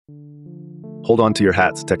Hold on to your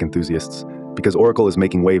hats, tech enthusiasts, because Oracle is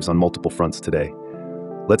making waves on multiple fronts today.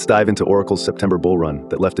 Let's dive into Oracle's September bull run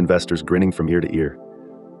that left investors grinning from ear to ear.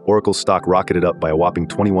 Oracle's stock rocketed up by a whopping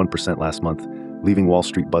 21% last month, leaving Wall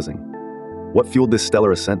Street buzzing. What fueled this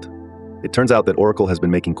stellar ascent? It turns out that Oracle has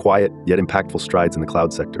been making quiet, yet impactful strides in the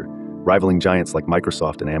cloud sector, rivaling giants like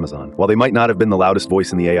Microsoft and Amazon. While they might not have been the loudest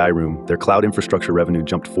voice in the AI room, their cloud infrastructure revenue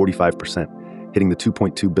jumped 45%, hitting the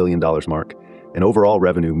 $2.2 billion mark, and overall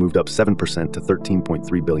revenue moved up 7% to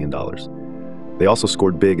 $13.3 billion. They also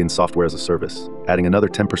scored big in software as a service, adding another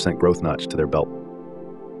 10% growth notch to their belt.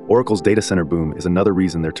 Oracle's data center boom is another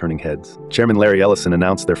reason they're turning heads. Chairman Larry Ellison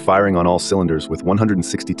announced they're firing on all cylinders with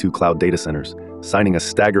 162 cloud data centers, signing a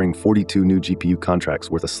staggering 42 new GPU contracts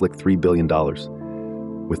worth a slick $3 billion.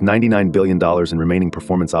 With $99 billion in remaining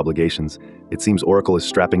performance obligations, it seems Oracle is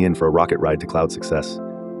strapping in for a rocket ride to cloud success.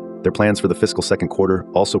 Their plans for the fiscal second quarter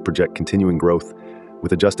also project continuing growth,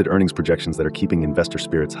 with adjusted earnings projections that are keeping investor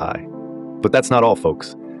spirits high. But that's not all,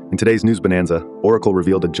 folks. In today's news bonanza, Oracle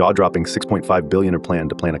revealed a jaw-dropping $6.5 billion plan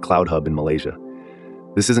to plan a cloud hub in Malaysia.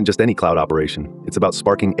 This isn't just any cloud operation. It's about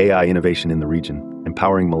sparking AI innovation in the region,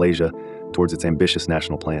 empowering Malaysia towards its ambitious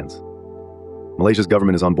national plans. Malaysia's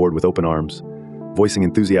government is on board with open arms, voicing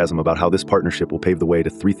enthusiasm about how this partnership will pave the way to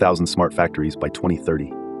 3,000 smart factories by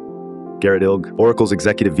 2030. Garrett Ilg, Oracle's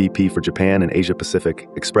executive VP for Japan and Asia Pacific,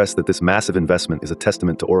 expressed that this massive investment is a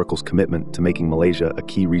testament to Oracle's commitment to making Malaysia a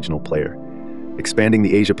key regional player. Expanding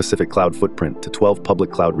the Asia Pacific cloud footprint to 12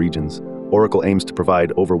 public cloud regions, Oracle aims to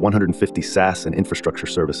provide over 150 SaaS and infrastructure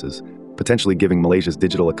services, potentially giving Malaysia's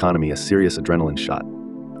digital economy a serious adrenaline shot.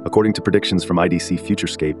 According to predictions from IDC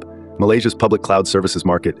Futurescape, Malaysia's public cloud services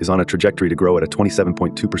market is on a trajectory to grow at a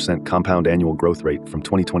 27.2% compound annual growth rate from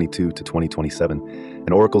 2022 to 2027, and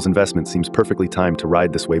Oracle's investment seems perfectly timed to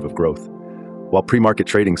ride this wave of growth. While pre-market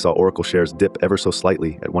trading saw Oracle shares dip ever so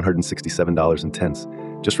slightly at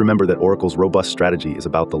 $167.10, just remember that Oracle's robust strategy is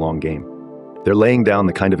about the long game. They're laying down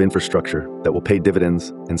the kind of infrastructure that will pay dividends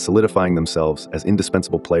and solidifying themselves as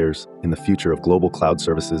indispensable players in the future of global cloud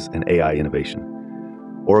services and AI innovation.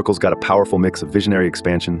 Oracle's got a powerful mix of visionary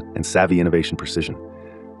expansion and savvy innovation precision,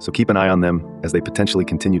 so keep an eye on them as they potentially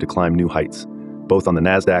continue to climb new heights, both on the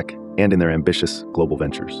NASDAQ and in their ambitious global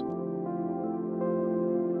ventures.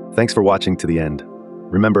 Thanks for watching to the end.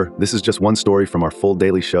 Remember, this is just one story from our full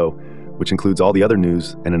daily show, which includes all the other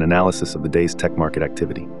news and an analysis of the day's tech market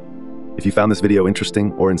activity. If you found this video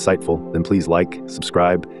interesting or insightful, then please like,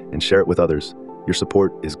 subscribe, and share it with others. Your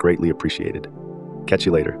support is greatly appreciated. Catch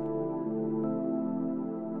you later.